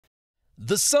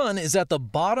The sun is at the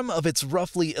bottom of its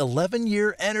roughly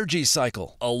 11-year energy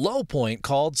cycle, a low point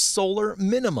called solar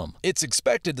minimum. It's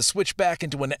expected to switch back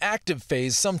into an active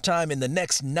phase sometime in the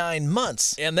next 9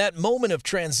 months, and that moment of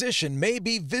transition may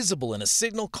be visible in a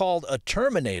signal called a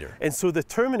terminator. And so the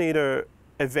Terminator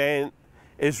event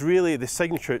is really the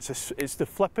signature. It's the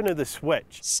flipping of the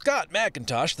switch. Scott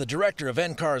McIntosh, the director of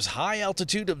NCAR's High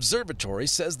Altitude Observatory,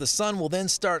 says the sun will then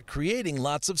start creating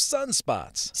lots of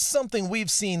sunspots, something we've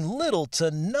seen little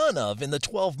to none of in the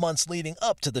 12 months leading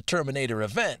up to the Terminator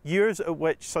event. Years at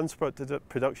which sunspot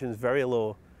production is very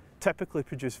low typically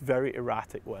produce very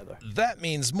erratic weather. That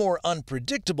means more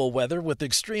unpredictable weather with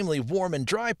extremely warm and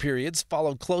dry periods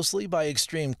followed closely by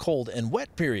extreme cold and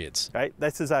wet periods. Right?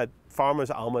 This is a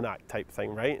farmer's almanac type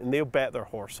thing, right? And they'll bet their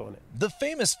horse on it. The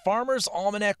famous Farmer's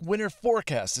Almanac winter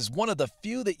forecast is one of the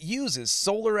few that uses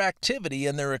solar activity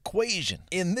in their equation.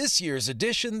 In this year's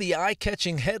edition, the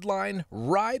eye-catching headline,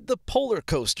 "Ride the Polar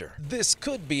Coaster." This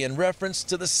could be in reference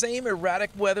to the same erratic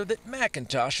weather that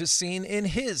McIntosh has seen in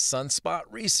his sunspot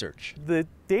research. The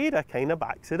data kind of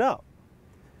backs it up.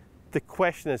 The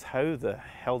question is, how the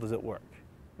hell does it work,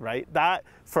 right? That,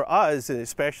 for us, and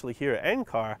especially here at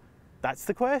NCAR, that's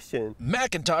the question.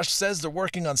 McIntosh says they're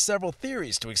working on several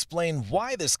theories to explain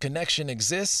why this connection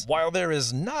exists, while there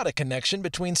is not a connection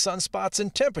between sunspots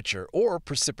and temperature or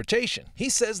precipitation. He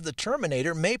says the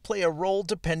Terminator may play a role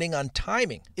depending on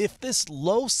timing. If this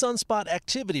low sunspot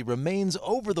activity remains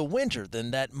over the winter, then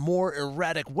that more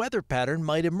erratic weather pattern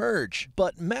might emerge.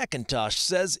 But McIntosh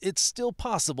says it's still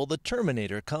possible the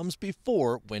Terminator comes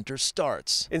before winter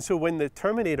starts. And so when the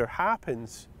Terminator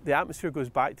happens, the atmosphere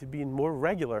goes back to being more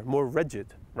regular, more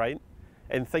rigid, right?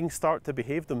 And things start to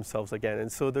behave themselves again.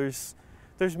 And so there's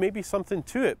maybe something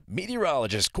to it.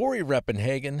 Meteorologist Corey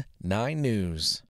Reppenhagen, 9 News.